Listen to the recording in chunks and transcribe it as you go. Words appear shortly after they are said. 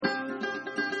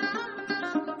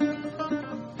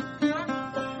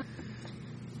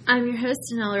I'm your host,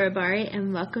 Danella Rabari,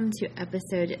 and welcome to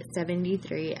episode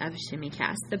 73 of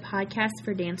ShimmyCast, the podcast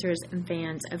for dancers and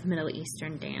fans of Middle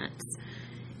Eastern dance.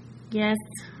 Yes,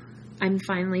 I'm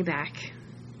finally back,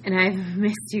 and I've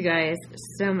missed you guys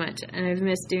so much, and I've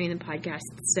missed doing the podcast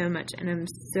so much, and I'm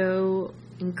so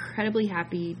incredibly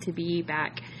happy to be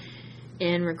back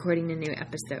and recording a new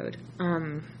episode.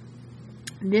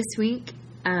 This week,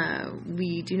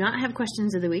 we do not have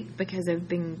questions of the week because I've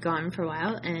been gone for a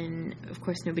while, and of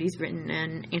course nobody's written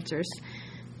in answers,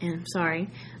 and I'm sorry.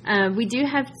 We do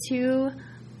have two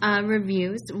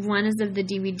reviews. One is of the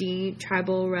DVD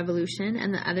Tribal Revolution,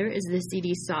 and the other is the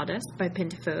CD Sawdust by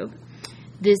Pentaphobe.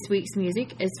 This week's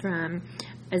music is from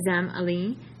Azam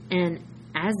Ali and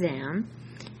Azam.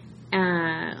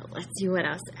 Let's see what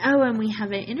else. Oh, and we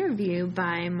have an interview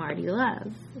by Marty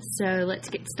Love. So let's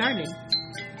get started.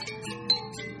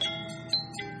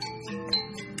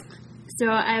 So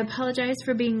I apologize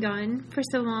for being gone for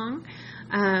so long.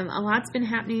 A lot's been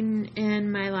happening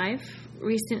in my life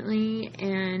recently,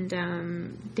 and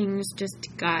things just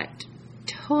got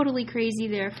totally crazy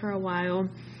there for a while.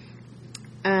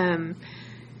 It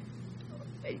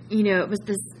was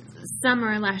this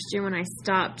summer last year when I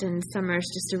stopped, and summer is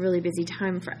just a really busy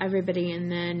time for everybody,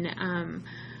 and then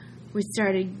we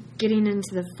started getting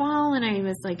into the fall, and I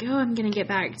was like, I'm going to get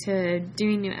back to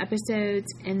doing new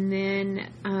episodes, and then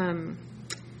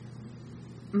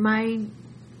my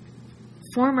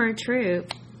former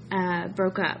troupe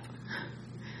broke up,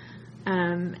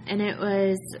 and it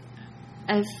was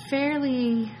a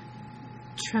fairly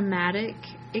traumatic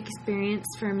experience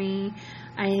for me.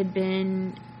 I had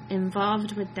been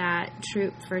involved with that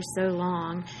troupe for so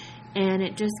long, and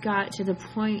it just got to the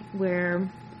point where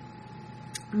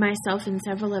myself and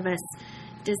several of us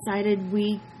decided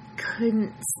we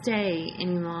couldn't stay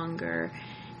any longer.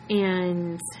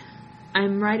 And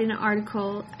I'm writing an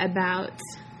article about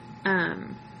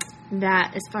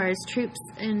that as far as troupes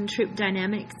and troupe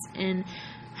dynamics, and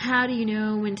how do you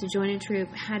know when to join a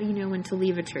troupe, how do you know when to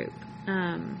leave a troupe,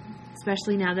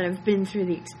 especially now that I've been through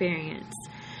the experience.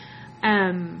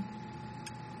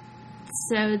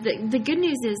 So the good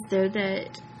news is, though,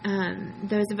 that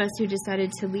those of us who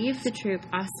decided to leave the troupe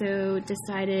also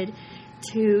decided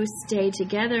to stay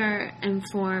together and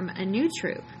form a new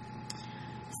troupe.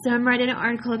 So I'm writing an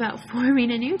article about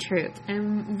forming a new troupe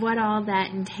and what all that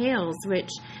entails,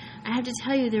 which I have to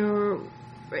tell you,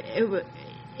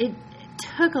 it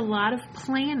took a lot of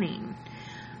planning.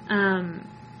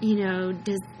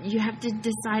 You have to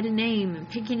decide a name, and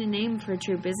picking a name for a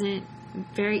troupe isn't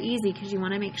very easy because you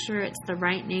want to make sure it's the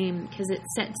right name because it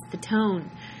sets the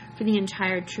tone for the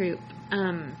entire troupe.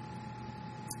 And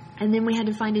then we had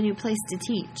to find a new place to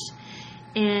teach.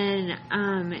 And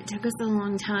it took us a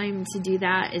long time to do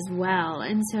that as well.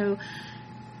 And so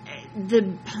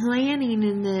the planning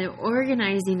and the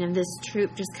organizing of this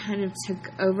troupe just kind of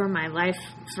took over my life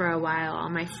for a while, all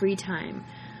my free time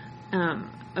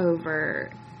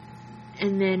over.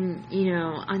 And then,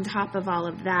 on top of all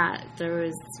of that, there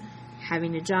was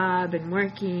having a job and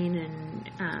working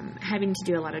and having to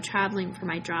do a lot of traveling for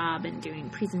my job and doing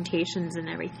presentations and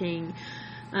everything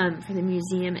for the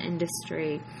museum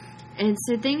industry. And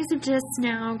so things have just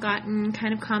now gotten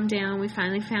kind of calmed down. We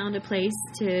finally found a place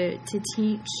to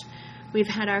teach. We've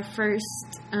had our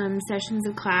first sessions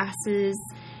of classes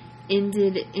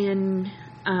ended in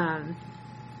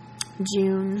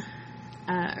June,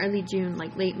 early June,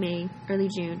 like late May, early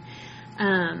June.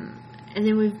 And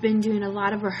then we've been doing a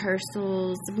lot of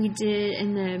rehearsals. We did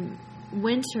in the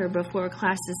winter before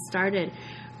classes started.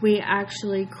 We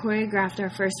actually choreographed our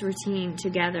first routine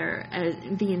together.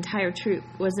 The entire troupe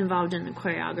was involved in the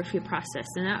choreography process,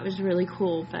 and that was really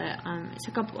cool, but it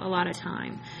took up a lot of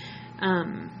time.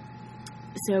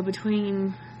 So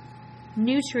between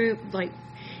new troupe, like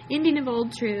ending of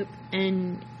old troupe,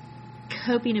 and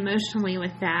coping emotionally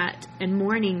with that, and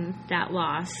mourning that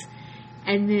loss,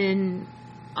 and then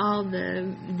all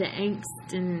the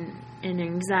angst and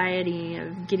anxiety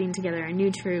of getting together a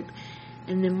new troupe,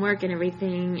 and then work and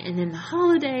everything, and then the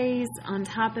holidays on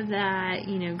top of that,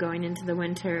 going into the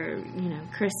winter,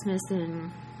 Christmas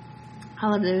and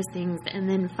all of those things, and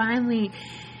then finally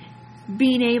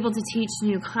being able to teach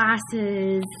new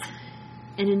classes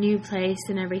in a new place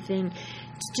and everything.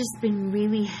 It's just been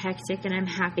really hectic, and I'm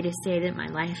happy to say that my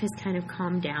life has kind of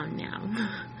calmed down now.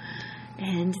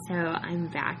 And so I'm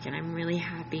back, and I'm really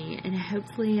happy, and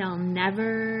hopefully I'll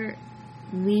never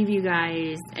leave you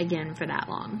guys again for that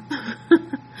long.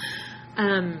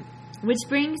 Which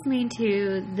brings me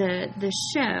to the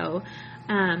show.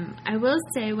 I will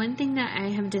say one thing that I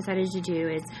have decided to do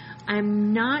is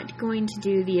I'm not going to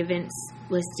do the events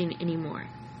listing anymore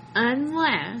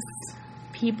unless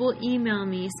people email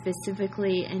me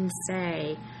specifically and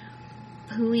say,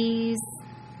 please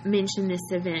mention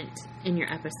this event in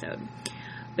your episode.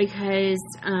 Because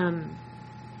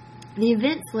the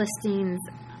events listings,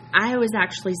 I was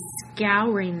actually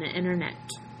scouring the internet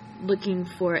looking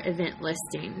for event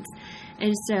listings.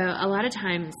 And so a lot of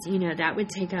times, that would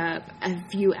take up a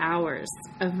few hours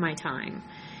of my time.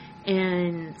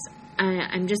 And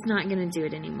I'm just not going to do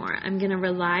it anymore. I'm going to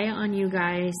rely on you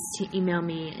guys to email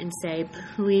me and say,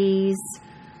 please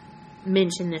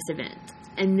mention this event.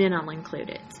 And then I'll include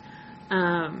it.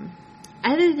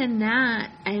 Other than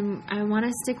that, I want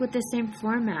to stick with the same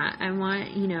format. I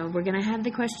want, we're going to have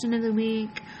the question of the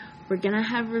week. We're going to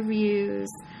have reviews.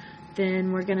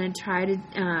 Then we're going to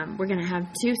we're going to have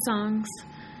 2 songs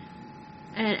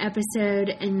an episode.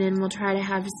 And then we'll try to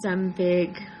have some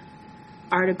big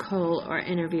article or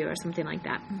interview or something like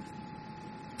that.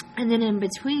 And then in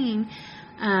between,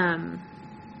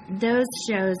 those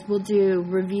shows, we'll do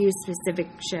review-specific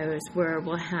shows where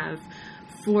we'll have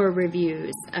 4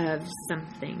 reviews of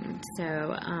something.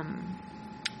 So,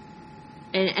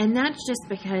 and that's just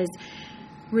because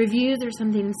reviews are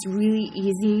something that's really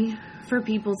easy for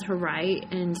people to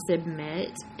write and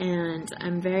submit. And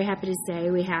I'm very happy to say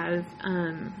we have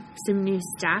some new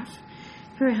staff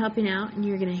who are helping out, and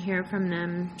you're going to hear from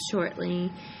them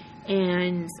shortly.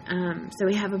 And so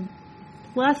we have a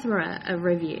plethora of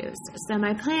reviews. So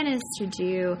my plan is to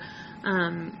do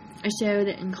a show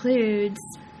that includes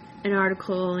an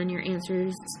article and your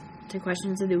answers to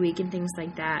questions of the week and things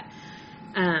like that.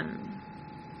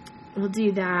 We'll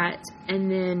do that,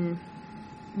 and then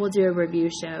we'll do a review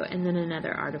show, and then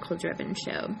another article-driven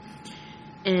show.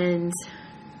 And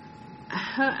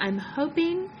I'm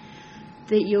hoping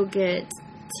that you'll get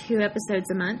 2 episodes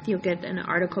a month. You'll get an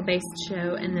article-based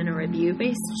show and then a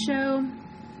review-based show.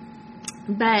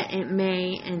 But it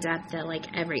may end up that,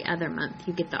 every other month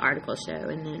you get the article show,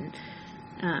 and then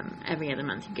every other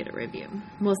month you get a review.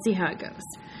 We'll see how it goes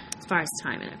as far as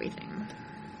time and everything.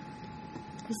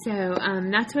 So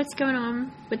that's what's going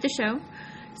on with the show.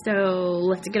 So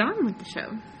let's get on with the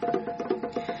show.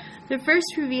 The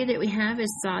first review that we have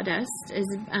is Sawdust, is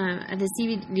the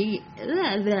CVD.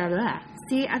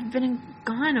 See, I've been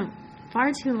gone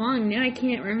far too long. Now I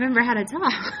can't remember how to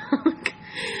talk.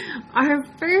 Our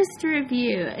first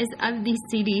review is of the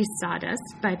CD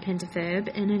Sawdust by Pentaphobe,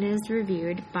 and it is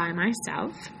reviewed by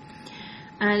myself.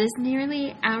 This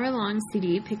nearly hour-long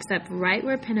CD picks up right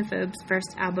where Pentaphobe's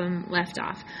first album left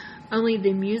off, only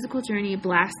the musical journey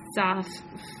blasts off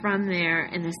from there,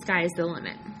 and the sky is the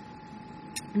limit.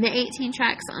 The 18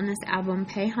 tracks on this album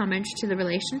pay homage to the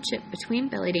relationship between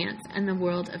belly dance and the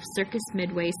world of Circus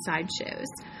Midway sideshows.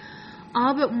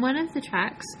 All but one of the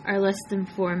tracks are less than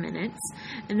 4 minutes,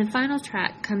 and the final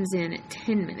track comes in at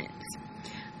 10 minutes.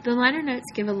 The liner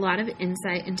notes give a lot of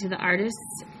insight into the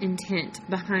artist's intent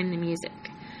behind the music.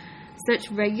 Such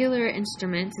regular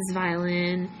instruments as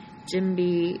violin,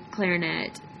 djembe,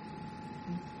 clarinet,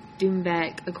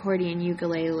 doumbek, accordion,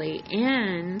 ukulele,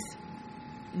 and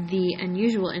the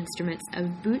unusual instruments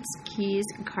of boots, keys,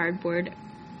 cardboard,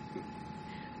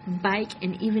 bike,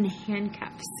 and even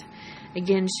handcuffs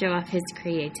again show off his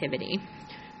creativity.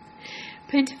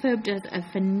 Pentaphobe does a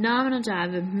phenomenal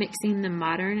job of mixing the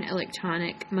modern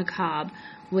electronic macabre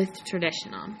with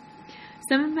traditional.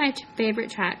 Some of my favorite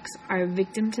tracks are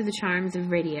Victim to the Charms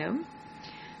of Radio,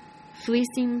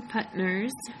 Fleecing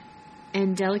Putners,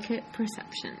 and Delicate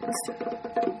Perceptions.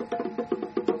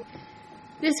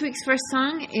 This week's first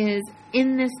song is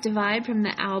In This Divide from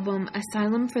the album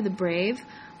Asylum for the Brave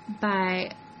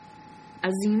by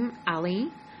Azim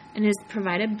Ali, and is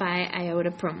provided by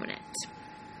Iota Promonet.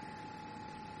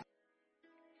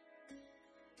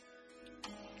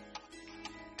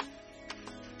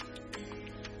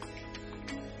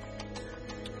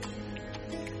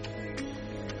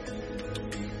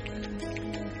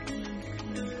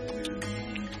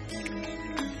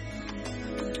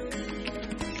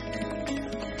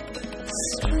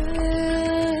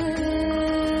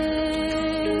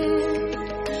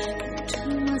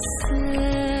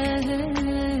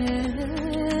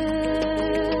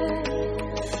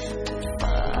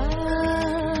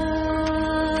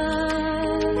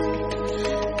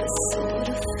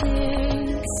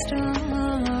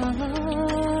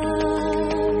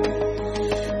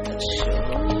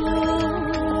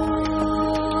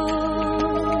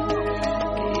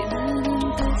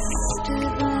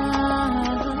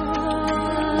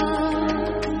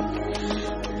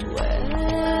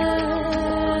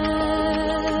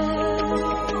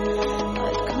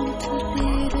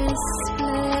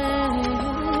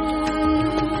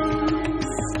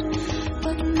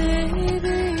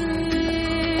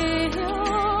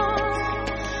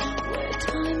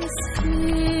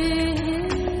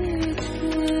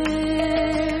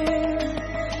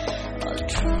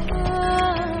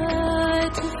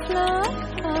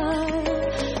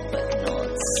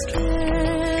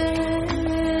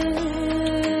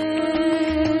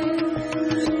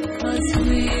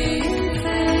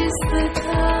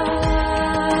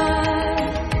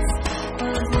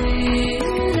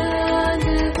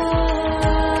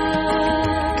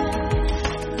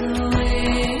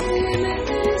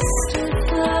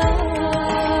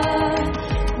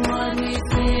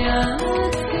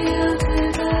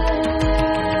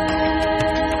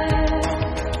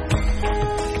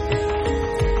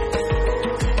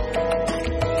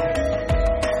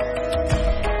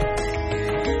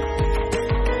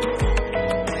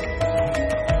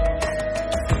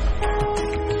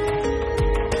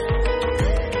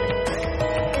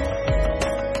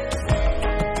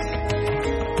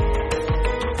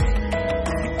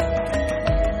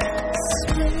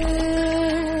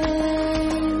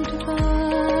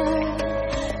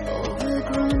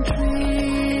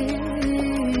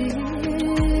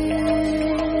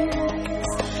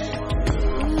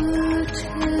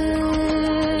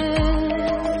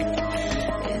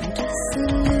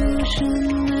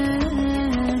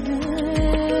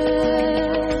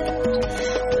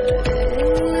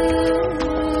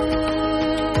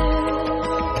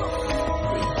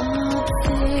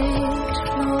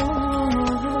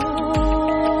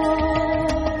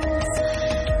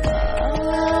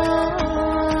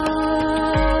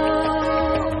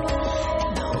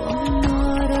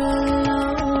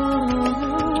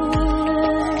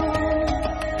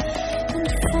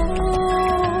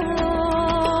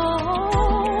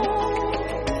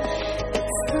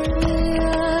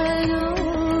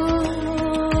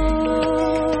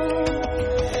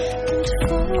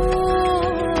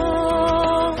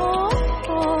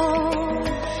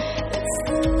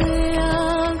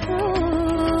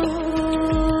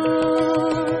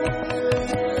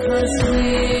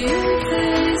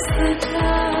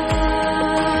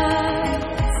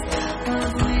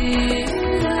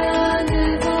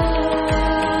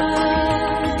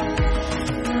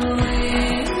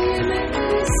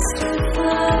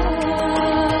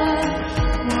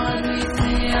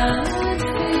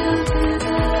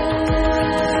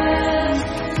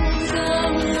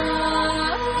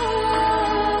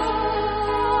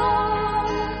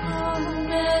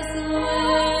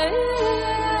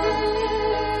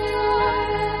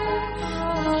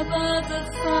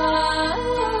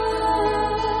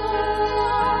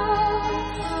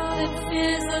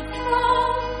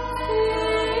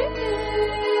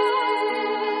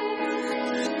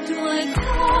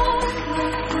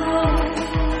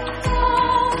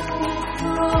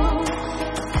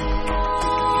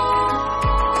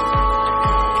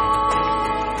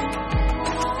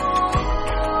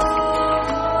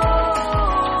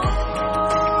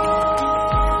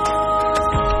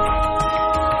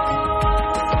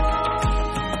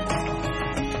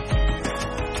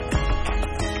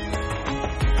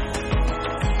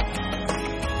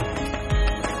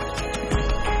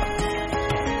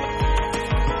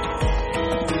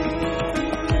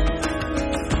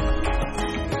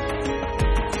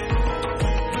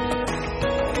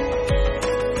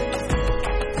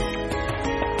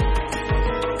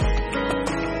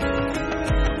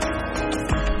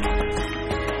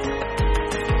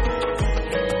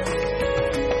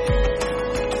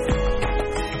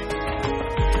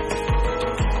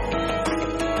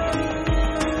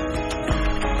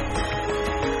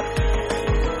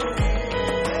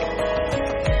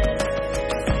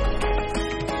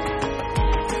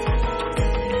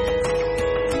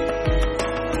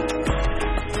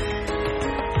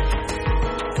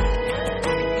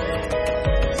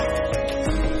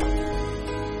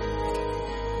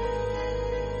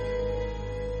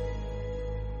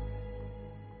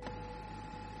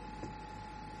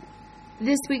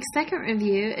 This week's second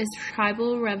review is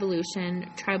Tribal Revolution,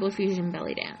 Tribal Fusion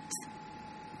Belly Dance.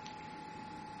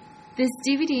 This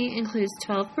DVD includes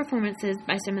 12 performances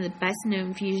by some of the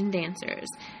best-known fusion dancers,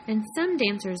 and some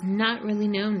dancers not really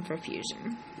known for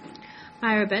fusion.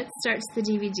 Myra Betts starts the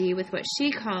DVD with what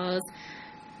she calls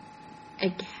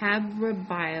a cabaret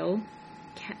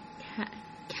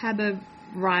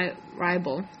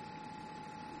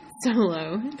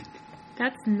solo.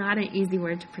 That's not an easy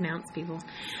word to pronounce, people.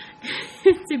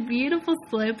 It's a beautiful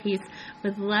slow piece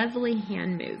with lovely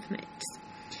hand movements.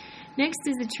 Next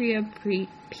is a trio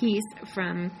piece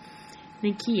from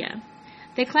Nikia.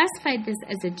 They classified this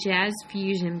as a jazz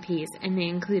fusion piece, and they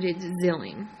included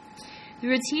zilling. The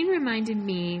routine reminded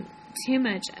me too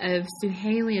much of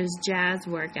Suhelia's jazz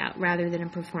workout rather than a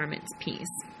performance piece.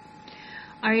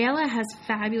 Ariella has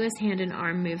fabulous hand and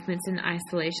arm movements and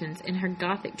isolations in her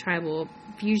Gothic tribal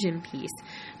fusion piece,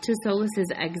 To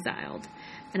Solace's Exiled.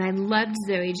 and I loved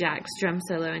Zoe Jack's drum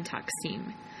solo and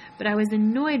Taksim, but I was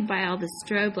annoyed by all the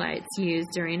strobe lights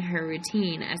used during her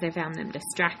routine as I found them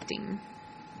distracting.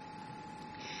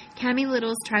 Cami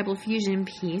Little's Tribal Fusion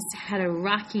piece had a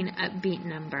rocking, upbeat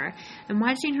number, and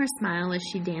watching her smile as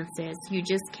she dances, you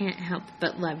just can't help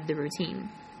but love the routine.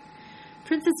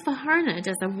 Princess Faharna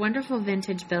does a wonderful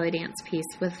vintage belly dance piece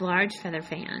with large feather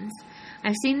fans.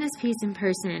 I've seen this piece in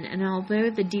person, and although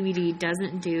the DVD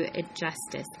doesn't do it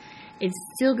justice, it's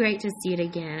still great to see it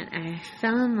again, and I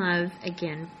fell in love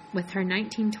again with her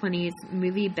 1920s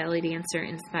movie belly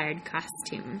dancer-inspired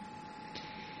costume.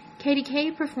 Katie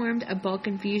Kay performed a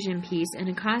Balkan Fusion piece in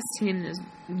a costume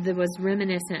that was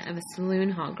reminiscent of a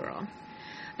saloon hall girl.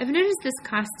 I've noticed this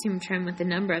costume trend with a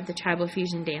number of the Tribal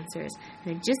Fusion dancers,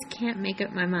 and I just can't make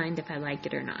up my mind if I like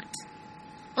it or not.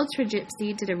 Ultra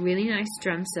Gypsy did a really nice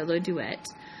drum solo duet.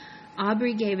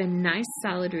 Aubrey gave a nice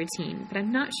solid routine, but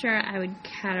I'm not sure I would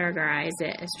categorize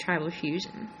it as Tribal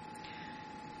Fusion.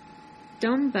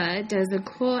 Domba does a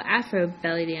cool Afro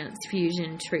belly dance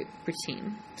fusion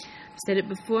routine. I've said it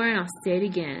before and I'll say it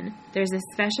again. There's a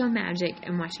special magic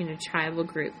in watching a tribal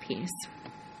group piece.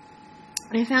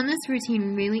 I found this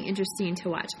routine really interesting to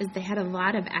watch as they had a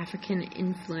lot of African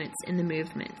influence in the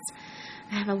movements.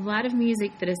 I have a lot of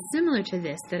music that is similar to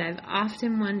this that I've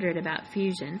often wondered about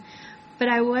fusion, but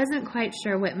I wasn't quite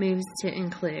sure what moves to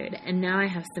include, and now I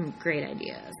have some great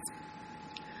ideas.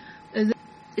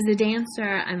 Is a dancer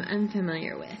I'm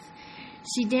unfamiliar with.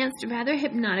 She danced a rather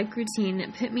hypnotic routine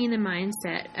that put me in the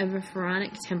mindset of a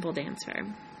pharaonic temple dancer.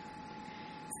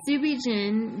 Subi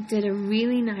Jin did a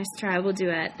really nice tribal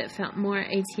duet that felt more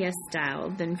ATS style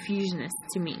than fusionist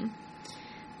to me.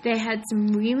 They had some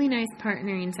really nice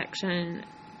partnering section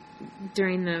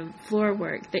during the floor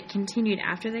work that continued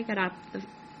after they got up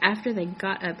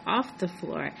off the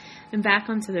floor and back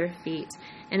onto their feet,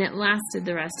 and it lasted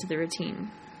the rest of the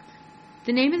routine.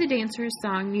 The name of the dancer,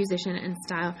 song, musician, and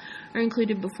style are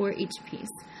included before each piece.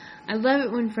 I love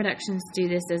it when productions do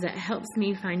this as it helps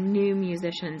me find new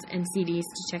musicians and CDs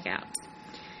to check out.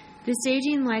 The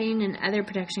staging, lighting, and other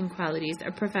production qualities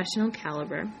are professional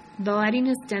caliber. The lighting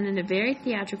is done in a very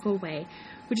theatrical way,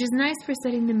 which is nice for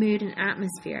setting the mood and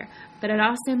atmosphere, but it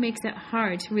also makes it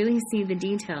hard to really see the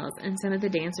details in some of the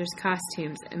dancers'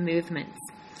 costumes and movements.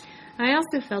 I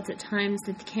also felt at times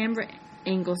that the camera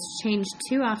angles changed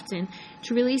too often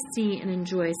to really see and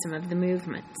enjoy some of the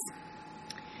movements.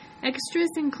 Extras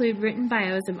include written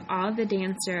bios of all the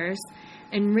dancers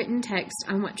and written text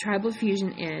on what Tribal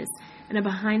Fusion is, and a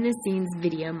behind-the-scenes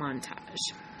video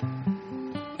montage.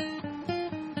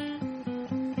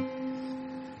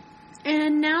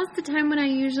 And now's the time when I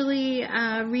usually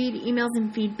read emails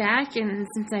and feedback, and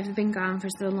since I've been gone for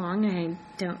so long, I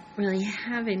don't really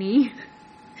have any.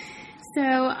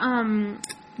 So,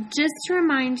 just to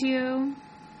remind you,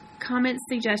 comments,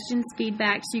 suggestions,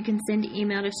 feedbacks, you can send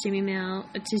email to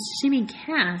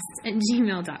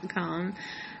shimmycast@gmail.com.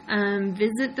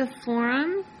 Visit the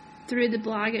forum through the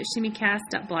blog at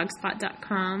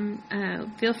shimmycast.blogspot.com.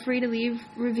 Feel free to leave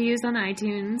reviews on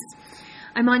iTunes.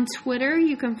 I'm on Twitter.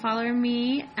 You can follow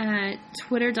me at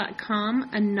twitter.com,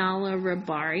 Anala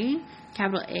Rabari,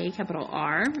 capital A, capital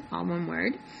R, all one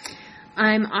word.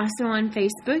 I'm also on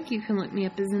Facebook. You can look me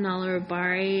up as Anala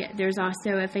Rabari. There's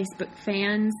also a Facebook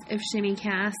Fans of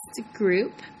Shimmycast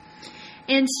group.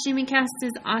 And Shimmycast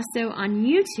is also on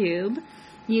YouTube.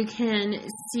 You can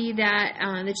see that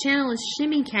the channel is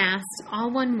Shimmycast,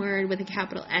 all one word with a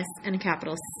capital S and a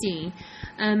capital C.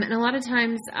 And a lot of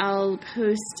times I'll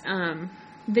post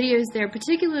videos there,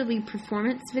 particularly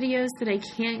performance videos that I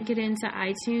can't get into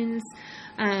iTunes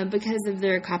because of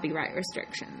their copyright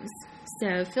restrictions.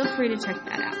 So feel free to check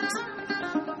that out.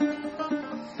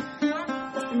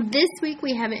 This week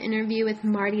we have an interview with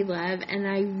Marty Love, and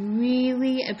I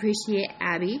really appreciate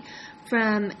Abby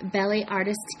from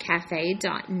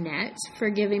bellyartistcafe.net for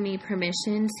giving me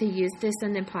permission to use this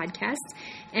on the podcast.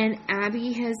 And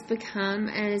Abby has become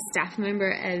a staff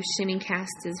member of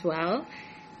Shimmycast as well.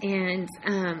 And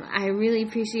I really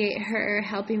appreciate her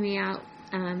helping me out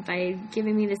by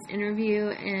giving me this interview,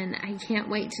 and I can't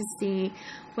wait to see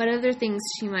what other things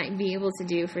she might be able to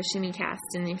do for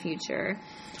Shimmycast in the future.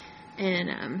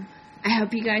 And I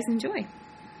hope you guys enjoy.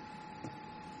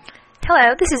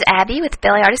 Hello, this is Abby with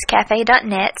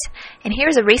bellyartistcafe.net, and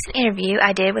here's a recent interview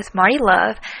I did with Marty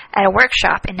Love at a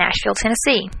workshop in Nashville,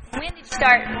 Tennessee. When did you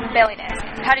start belly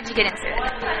dancing? How did you get into it?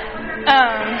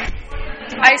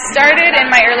 I started in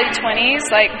my early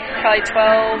 20s, like probably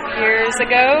 12 years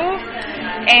ago,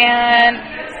 and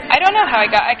I don't know how I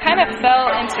kind of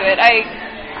fell into it. I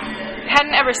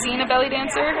hadn't ever seen a belly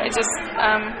dancer. I just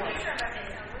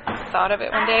thought of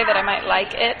it one day that I might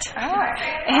like it.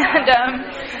 And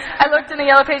I looked in the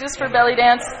Yellow Pages for belly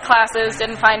dance classes,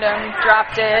 didn't find them,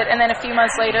 dropped it, and then a few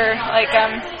months later, I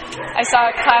saw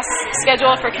a class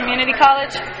schedule for community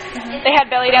college. They had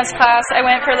belly dance class. I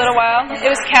went for a little while. It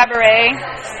was cabaret,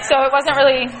 so it wasn't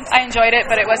really, I enjoyed it,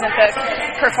 but it wasn't the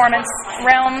performance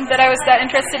realm that I was that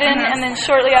interested in. And then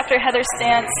shortly after Heather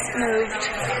Stantz moved,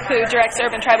 who directs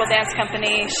Urban Tribal Dance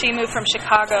Company, she moved from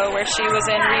Chicago, where she was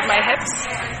in Read My Hips,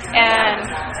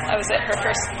 and I was at her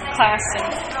first class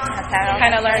and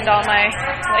kind of learned all my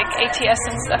ATS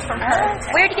and stuff from her.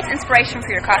 Where do you get the inspiration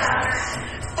for your costumes?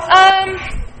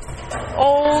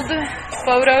 Old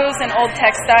photos and old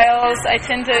textiles. I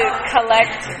tend to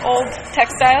collect old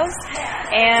textiles,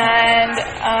 and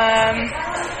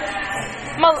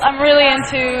I'm really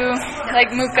into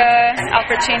Muka,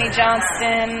 Alfred Cheney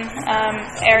Johnston,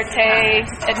 Erte,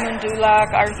 Edmund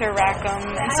Dulac, Arthur Rackham,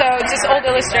 and so just old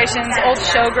illustrations, old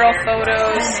showgirl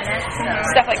photos,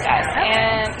 stuff like that.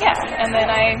 And then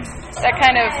that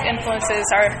kind of influences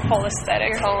our whole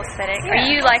aesthetic. Your whole aesthetic. Yeah. Are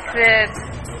you like the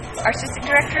artistic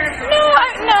director?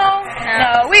 No.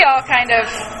 We all kind of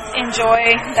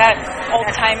enjoy that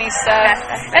old-timey stuff,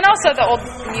 and also the old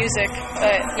music.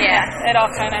 But it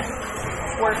all kind of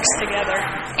works together.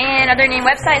 And are there any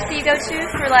websites that you go to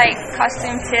for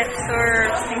costume tips or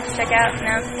things to check out?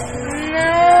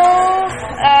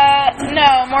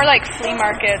 No, more like flea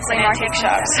markets and antique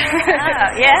shops.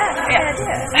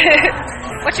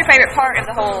 What's your favorite part of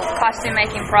the whole costume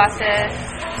making process?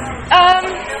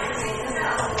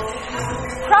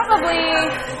 Probably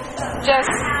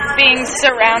just being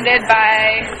surrounded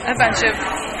by a bunch of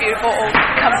beautiful old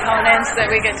components that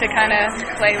we get to kind of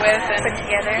play with and put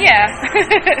together. Yeah.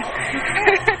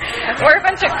 Or a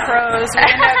bunch of crows. We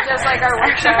end up just our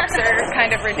workshops are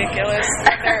kind of ridiculous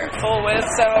that they're full with.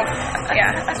 So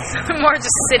more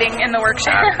just sitting in the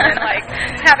workshop and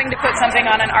having to put something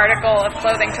on an article of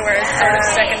clothing to wear is sort of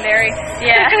secondary.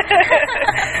 Yeah.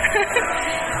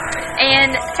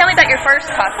 And tell me about your first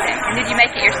costume. And did you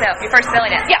make it yourself? Your first belly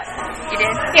dance? Yeah. You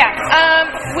did? Yeah.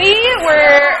 We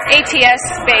were ATS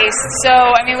based,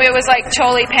 so it was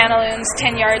choli, pantaloons,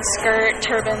 10-yard skirt,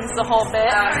 turbans, the whole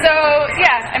bit. So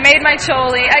I made my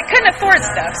choli. I couldn't afford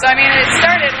stuff, so it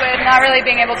started with not really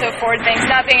being able to afford things,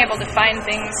 not being able to find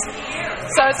things.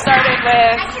 So it started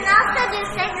with. I can also do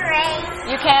cigarettes.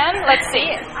 You can? Let's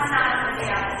see it.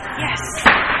 Yes.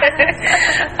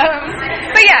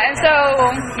 And so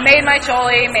made my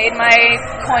choli, made my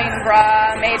coin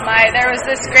bra, there was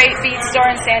this great bead store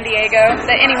in San Diego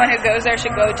that anyone who goes there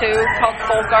should go to called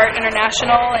Folkart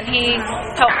International, and he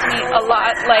helped me a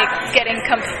lot, getting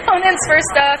components for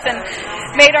stuff, and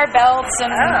made our belts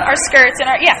and our skirts and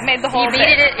made the whole thing. You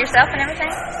beaded it yourself and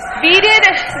everything? Beaded?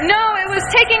 No, it was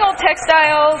taking old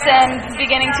textiles and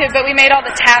beginning to, but we made all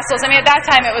the tassels. At that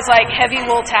time it was heavy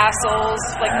wool tassels,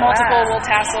 multiple wool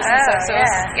tassels and stuff. So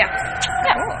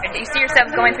Cool. Do you see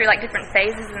yourself going through different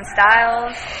phases and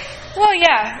styles? Well,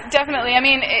 yeah, definitely.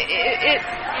 With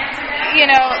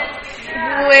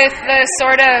the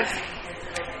sort of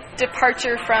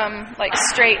departure from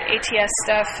straight ATS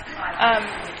stuff,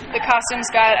 the costumes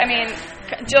got,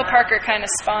 Jill Parker kind of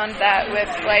spawned that with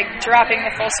dropping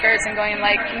the full skirts and going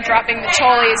dropping the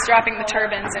cholis, dropping the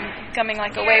turbans, and becoming a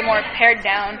way more pared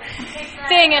down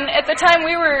thing. And at the time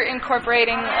we were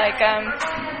incorporating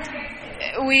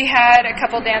we had a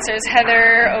couple dancers.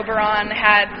 Heather Oberon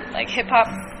had hip hop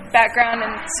background,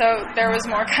 and so there was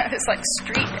more kind of this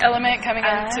street element coming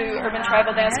into Urban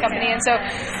Tribal Dance Company, and so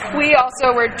we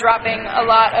also were dropping a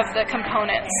lot of the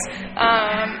components,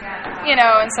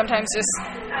 and sometimes just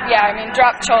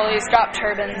drop cholis, drop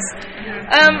turbans,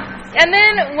 and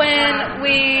then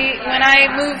when I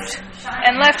moved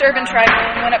and left Urban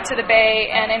Tribal and went up to the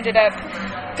Bay and ended up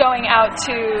going out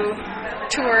to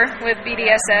tour with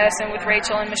BDSS and with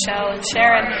Rachel and Michelle and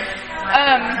Sharon.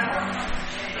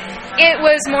 It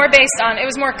was more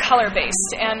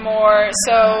color-based and more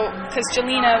so, because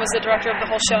Jelena was the director of the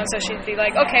whole show, and so she'd be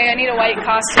okay, I need a white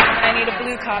costume and I need a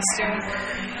blue costume.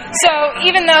 So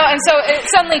so it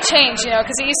suddenly changed,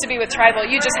 because it used to be with Tribal,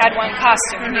 you just had one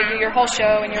costume, and you do your whole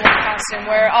show in your one costume,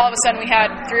 where all of a sudden we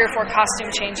had 3 or 4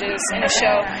 costume changes in a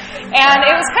show. And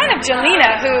it was kind of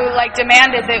Jelena who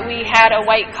demanded that we had a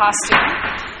white costume.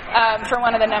 For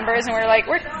one of the numbers, and we're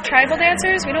we're tribal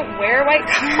dancers, we don't wear white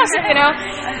costumes,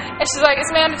 And she's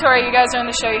it's mandatory, you guys are on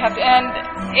the show, you have to. And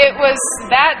it was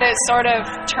that sort of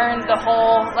turned the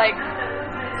whole,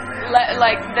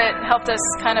 that helped us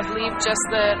kind of leave just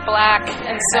the black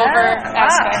and silver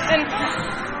aspect, and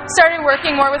started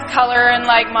working more with color and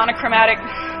monochromatic,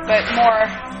 but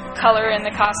more color in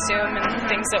the costume and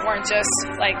things that weren't just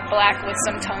black with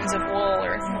some tones of wool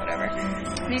or whatever.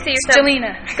 Do you see yourself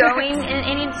Jelena. going in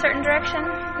any certain direction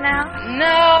now?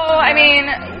 No, I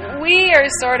mean, we are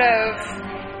sort of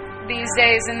these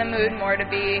days in the mood more to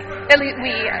be, at least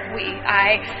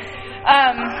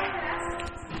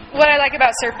what I like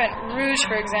about Serpent Rouge,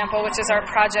 for example, which is our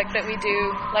project that we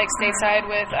do like stateside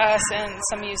with us and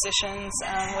some musicians,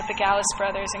 with the Gallus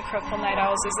Brothers and Crocodile Night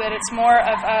Owls, is that it's more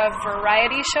of a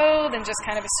variety show than just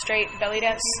kind of a straight belly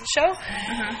dance show.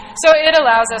 So it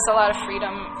allows us a lot of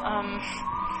freedom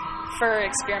for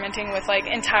experimenting with like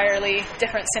entirely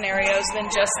different scenarios than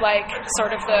just like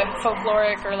sort of the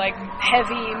folkloric or like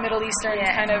heavy Middle Eastern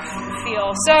kind of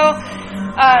feel.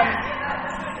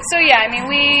 So yeah, I mean,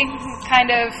 we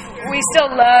still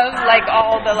love like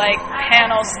all the like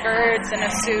panel skirts and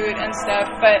a suit and stuff,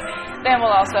 but then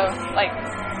we'll also like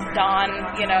don,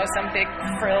 some big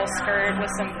frill skirt with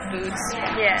some boots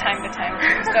from time to time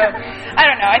too. So I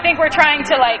don't know. I think we're trying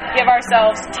to like give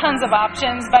ourselves tons of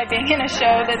options by being in a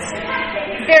show that's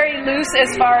very loose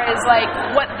as far as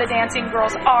like what the dancing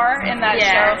girls are in that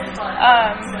show,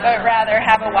 but rather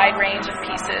have a wide range of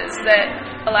pieces that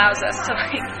allows us to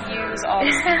like use all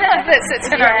the stuff that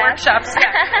sits in our workshops.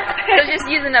 So just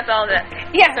using up all the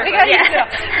we gotta use it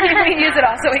all. We use it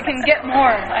all so we can get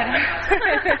more.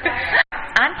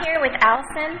 I'm here with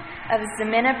Allison of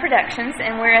Zemina Productions,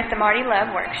 and we're at the Marty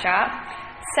Love workshop.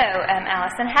 So,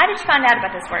 Allison, how did you find out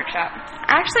about this workshop?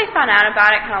 I actually found out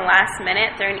about it kind of last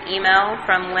minute through an email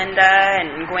from Linda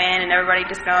and Gwen and everybody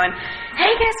just going,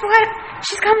 hey, guess what?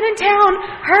 She's coming in town.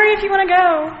 Hurry if you want to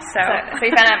go. So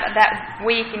you found out about that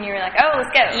week and you were like, oh,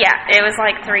 let's go. Yeah, it was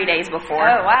like 3 days before.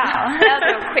 Oh, wow. That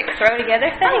was a quick throw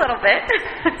together. A little bit.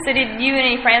 So did you and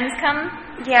any friends come?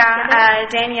 Yeah,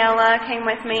 Daniela came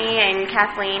with me and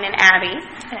Kathleen and Abby.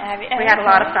 We had a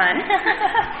lot of fun.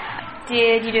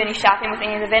 Did you do any shopping with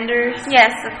any of the vendors?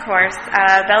 Yes, of course.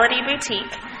 Bellady Boutique.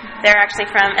 They're actually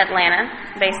from Atlanta,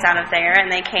 based out of there,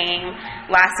 and they came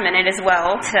last minute as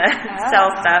well to sell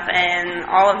stuff, and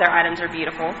all of their items are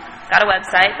beautiful. Got a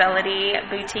website,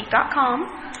 bellydyboutique.com.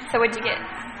 So what'd you get?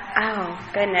 Oh,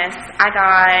 goodness. I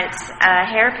got a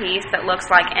hairpiece that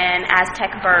looks like an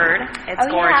Aztec bird. It's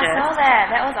gorgeous. Yeah, I saw that.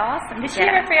 That was awesome. Did she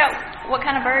ever figure out what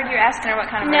kind of bird you're asking her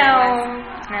what kind of bird it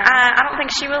was? No. I don't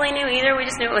think she really knew either. We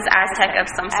just knew it was Aztec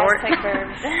of some sort. Aztec bird.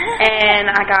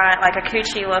 And I got like a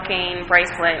Coochie-looking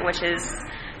bracelet, which is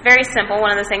very simple.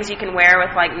 One of those things you can wear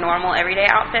with like normal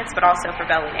everyday outfits, but also for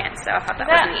belly dance. So I thought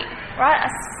that was neat. Right.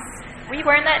 Were you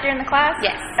wearing that during the class?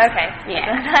 Yes. Okay.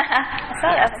 Yeah. I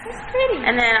saw that. That's pretty.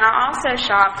 And then I also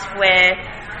shopped with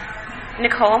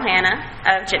Nicole Hanna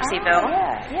of Gypsyville.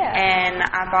 And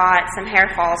I bought some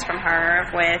hair falls from her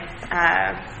with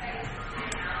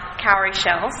cowrie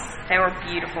shells. They were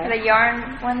beautiful. The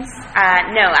yarn ones?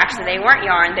 No, actually they weren't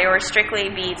yarn. They were strictly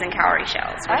beads and cowrie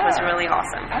shells, which was really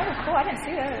awesome. Oh, cool. I didn't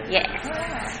see those.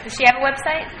 Yes. Does she have a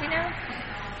website, do you know?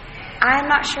 I'm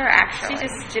not sure, actually. She's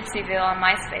just Gypsyville on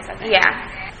MySpace, I think. Yeah.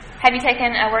 Have you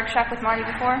taken a workshop with Marty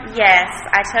before? Yes.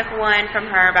 I took one from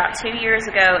her about 2 years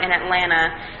ago in Atlanta,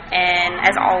 and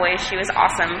as always, she was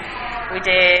awesome.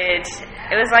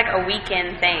 It was like a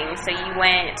weekend thing, so you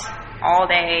went all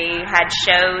day, had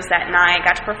shows that night,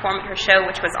 got to perform at her show,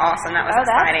 which was awesome. That was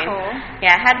exciting. That's cool.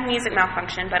 Yeah, I had music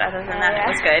malfunction, but other than that, it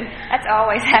was good. That's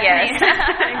always happening.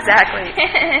 Yes, exactly.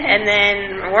 And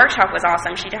then the workshop was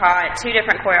awesome. She taught 2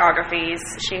 different choreographies.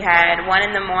 She had one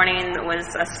in the morning that was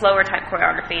a slower type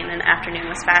choreography, and then the afternoon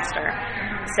was faster.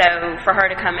 So for her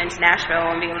to come into Nashville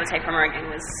and be able to take from her again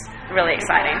was really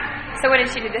exciting. So what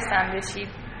did she do this time? Did she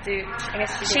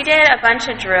She did a bunch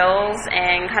of drills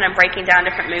and kind of breaking down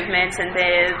different movements and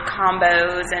did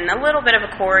combos and a little bit of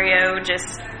a choreo,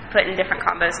 just putting different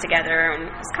combos together, and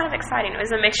it was kind of exciting. It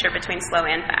was a mixture between slow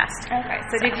and fast. Okay,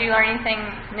 so did you learn anything,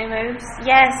 new moves?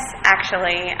 Yes,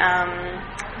 actually.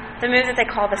 The move that they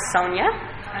call the Sonia.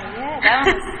 Oh, yeah,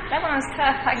 that one was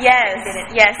tough. Yes,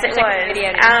 it was.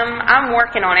 I'm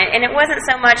working on it, and it wasn't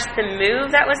so much the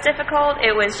move that was difficult.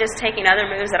 It was just taking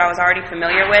other moves that I was already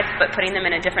familiar with, but putting them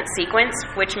in a different sequence,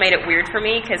 which made it weird for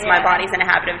me because my body's in a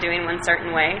habit of doing one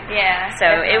certain way. Yeah. So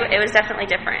it was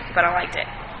definitely different, but I liked it.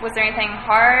 Was there anything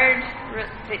hard?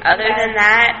 Other than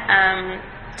that,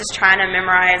 just trying to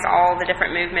memorize all the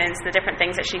different movements, the different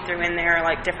things that she threw in there,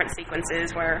 like different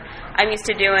sequences where I'm used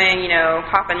to doing,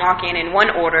 hop and lock in one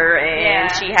order,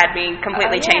 and she had me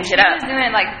completely change it up. She was doing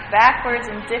it like backwards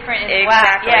and different. And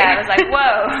exactly. Wow. Yeah, I was like,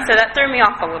 whoa. So that threw me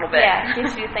off a little bit. Yeah,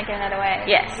 gets you thinking another way.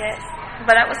 Yes.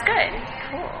 But that was good.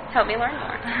 Cool. Helped me learn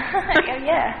more.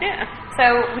 Yeah.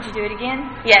 So would you do it again?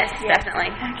 Yes, definitely.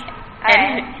 Okay.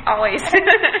 And always.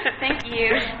 Thank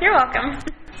you. You're welcome.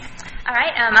 All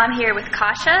right, I'm here with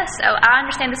Kasha. So I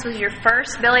understand this was your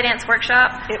first belly dance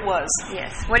workshop. It was.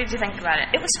 Yes. What did you think about it?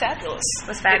 It was fabulous. It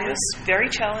was fabulous. It was very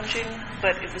challenging,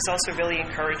 but it was also really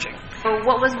encouraging. Well,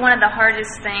 what was one of the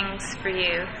hardest things for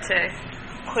you to...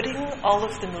 Putting all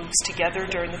of the moves together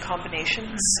during the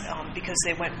combinations, because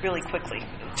they went really quickly.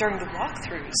 During the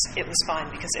walkthroughs, it was fine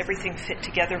because everything fit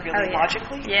together really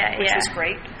logically, which was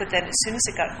great. But then as soon as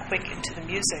it got quick into the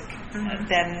music,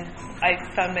 then I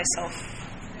found myself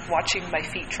watching my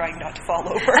feet trying not to fall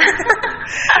over,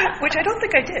 which I don't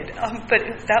think I did. But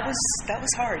that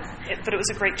was hard. But it was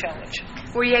a great challenge.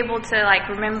 Were you able to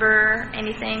remember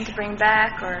anything to bring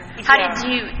back, or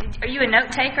are you a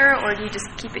note taker, or do you just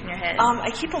keep it in your head?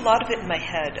 I keep a lot of it in my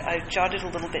head. I jotted a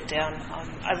little bit down.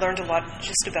 I learned a lot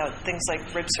just about things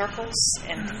like rib circles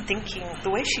and thinking. The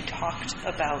way she talked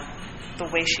about the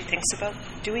way she thinks about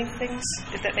doing things,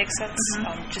 if that makes sense.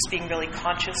 Just being really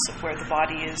conscious of where the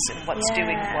body is and what's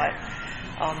doing what,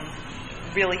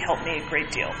 really helped me a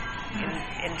great deal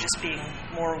in just being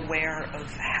more aware of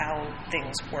how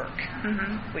things work,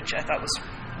 which I thought was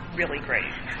really great.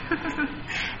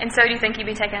 And so do you think you'd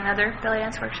be taking another belly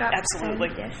dance workshop? Absolutely.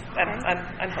 Yes.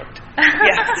 I'm hooked.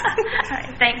 Yeah. All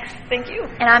right, thanks. Thank you.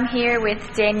 And I'm here with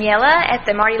Daniela at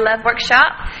the Marty Love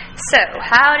workshop. So,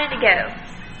 how did it go?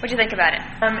 What did you think about it?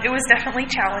 It was definitely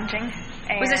challenging.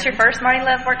 Was this your first Marty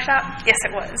Love workshop? Yes,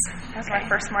 it was. It was my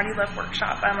first Marty Love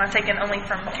workshop. I've taken only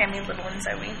from Tammy Little and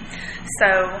Zoe.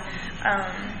 So,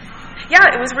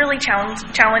 it was really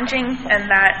challenging, and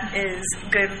that is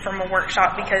good from a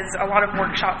workshop because a lot of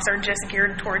workshops are just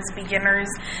geared towards beginners.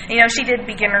 She did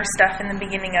beginner stuff in the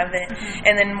beginning of it,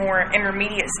 and then more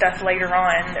intermediate stuff later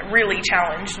on that really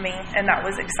challenged me, and that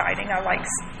was exciting. I like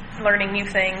learning new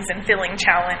things and feeling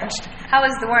challenged. How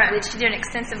was the warm-up? Did she do an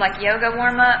extensive yoga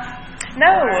warm-up?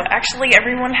 No, actually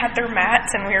everyone had their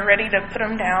mats and we were ready to put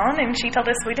them down, and she told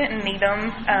us we didn't need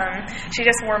them. She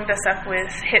just warmed us up with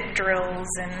hip drills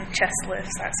and chest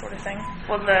lifts, that sort of thing.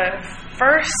 Well, the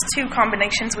first two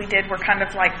combinations we did were kind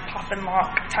of like pop and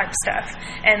lock type stuff,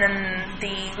 and then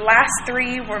the last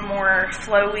three were more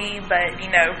flowy, but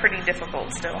pretty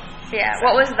difficult still. Yeah.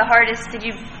 What was the hardest? Did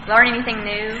you learn anything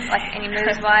new, any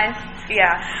moves wise?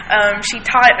 Yeah. She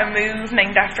taught a move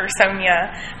named after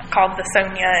Sonia called the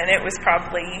Sonia, and it was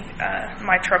probably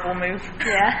my trouble move.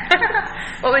 Yeah.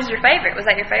 What was your favorite? Was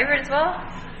that your favorite as well?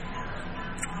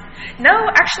 No,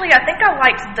 actually, I think I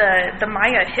liked the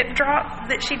Maya hip drop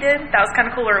that she did. That was kind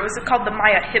of cooler. It was called the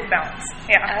Maya hip bounce.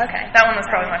 Yeah. Oh, okay. That one was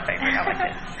probably my favorite. I liked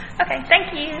it. Okay,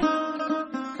 thank you.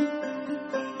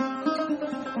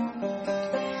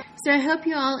 So I hope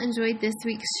you all enjoyed this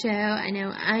week's show. I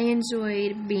know I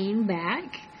enjoyed being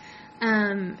back.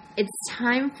 It's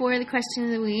time for the question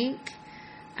of the week.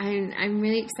 I'm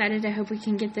really excited. I hope we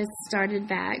can get this started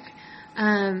back.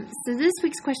 So this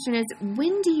week's question is,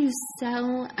 when do you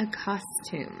sell a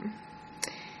costume?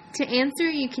 To answer,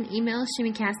 you can email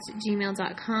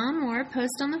shimmycast@gmail.com or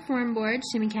post on the forum board,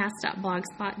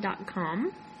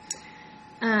 shimmycast.blogspot.com.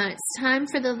 It's time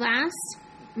for the last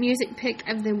music pick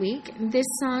of the week. This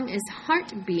song is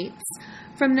Heartbeats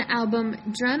from the album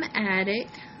Drum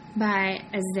Addict by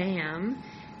Azam,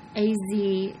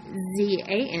 A-Z-Z-A-M,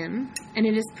 and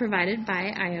it is provided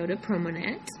by Iota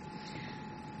Promonet.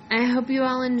 I hope you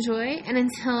all enjoy, and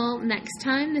until next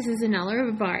time, this is Anela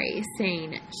Rabari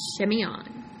saying, shimmy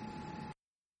on.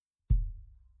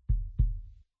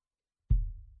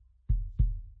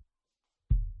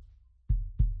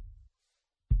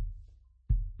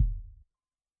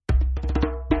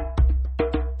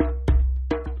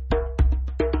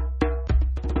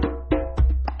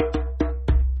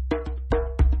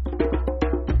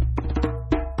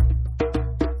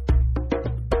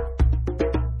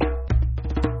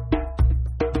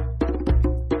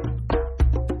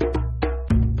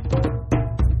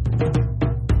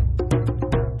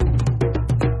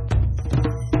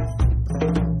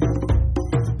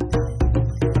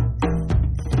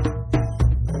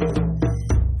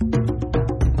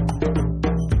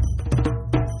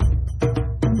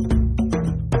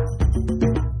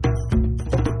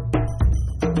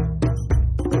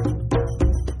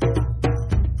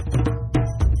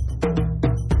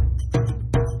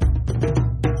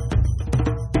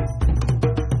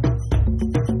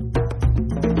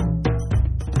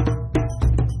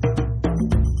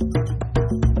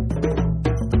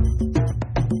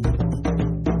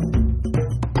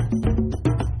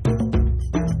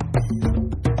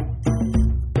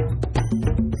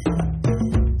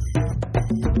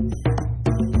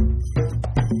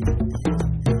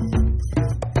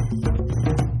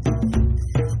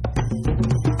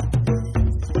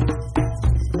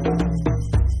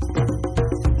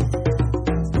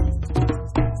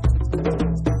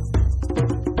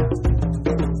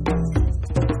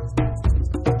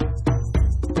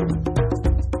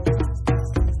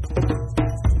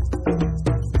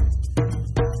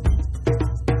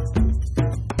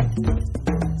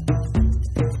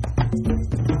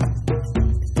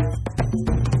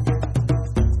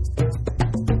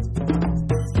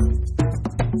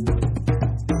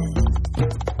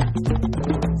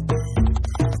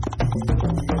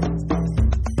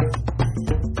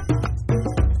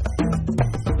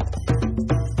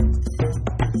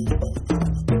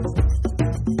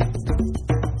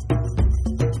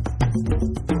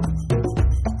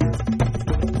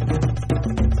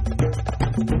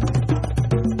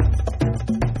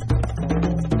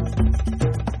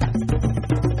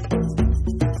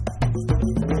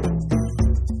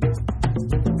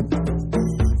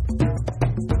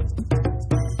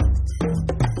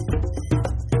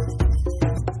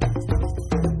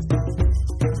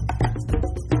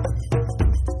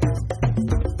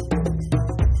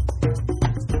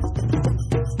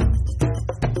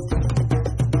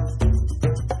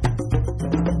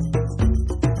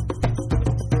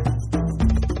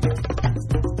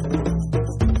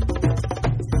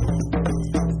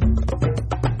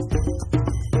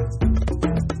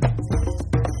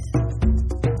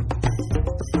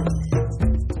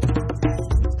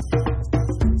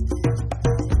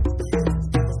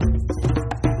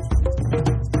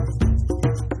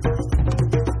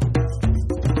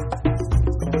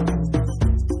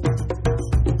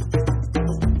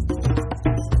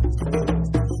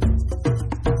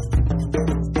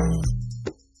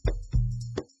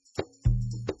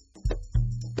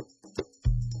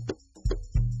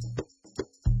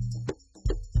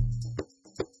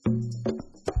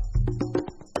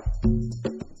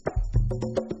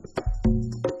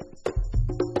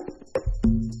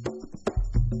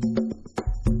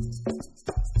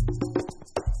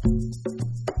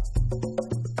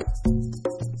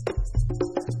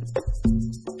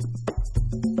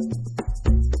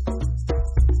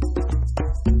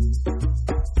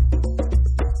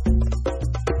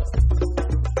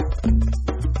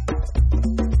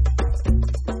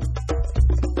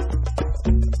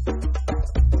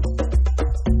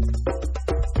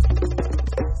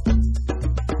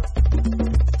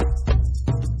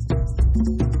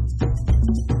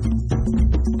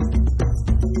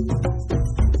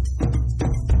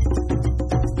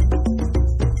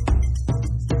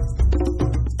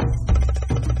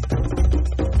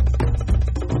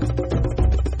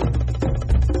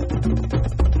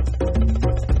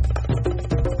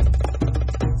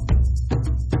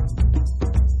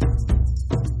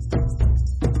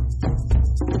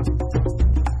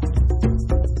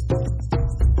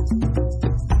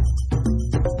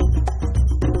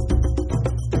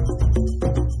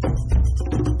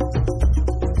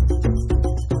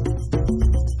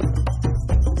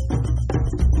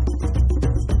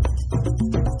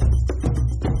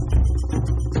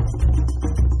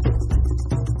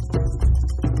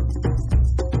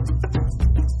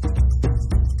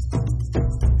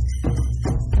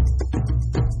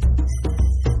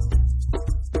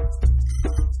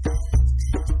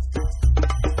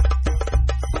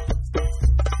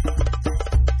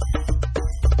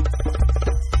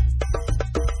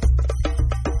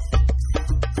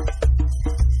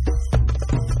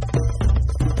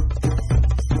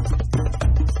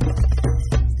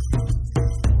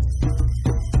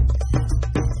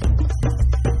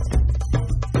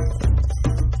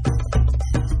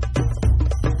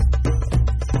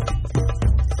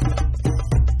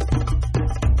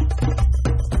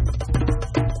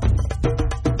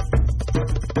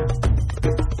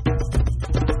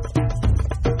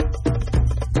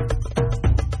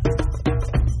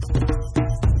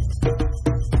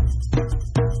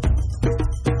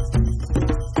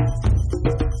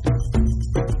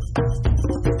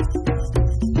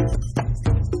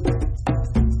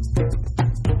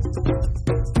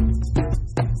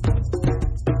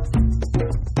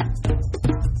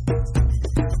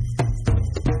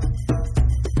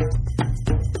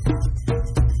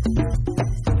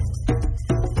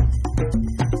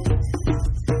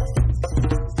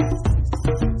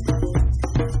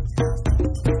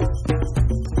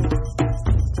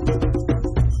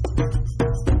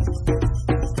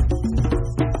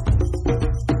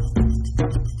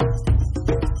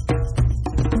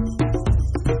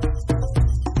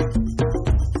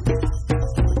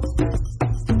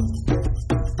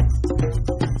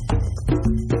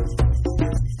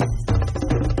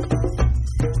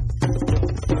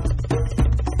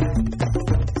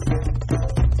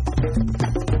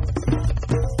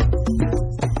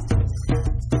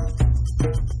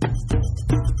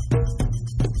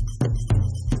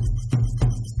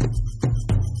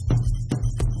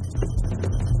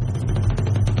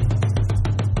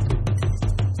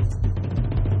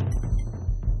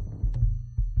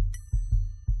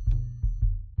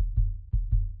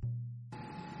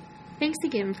 Thanks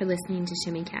again for listening to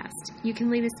ShimmyCast. You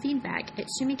can leave us feedback at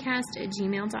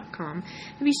shimmycast@gmail.com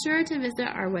and be sure to visit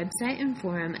our website and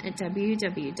forum at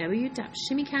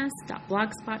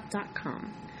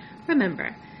www.shimmycast.blogspot.com.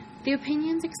 Remember, the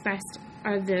opinions expressed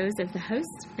are those of the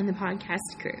host and the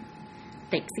podcast crew.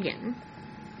 Thanks again.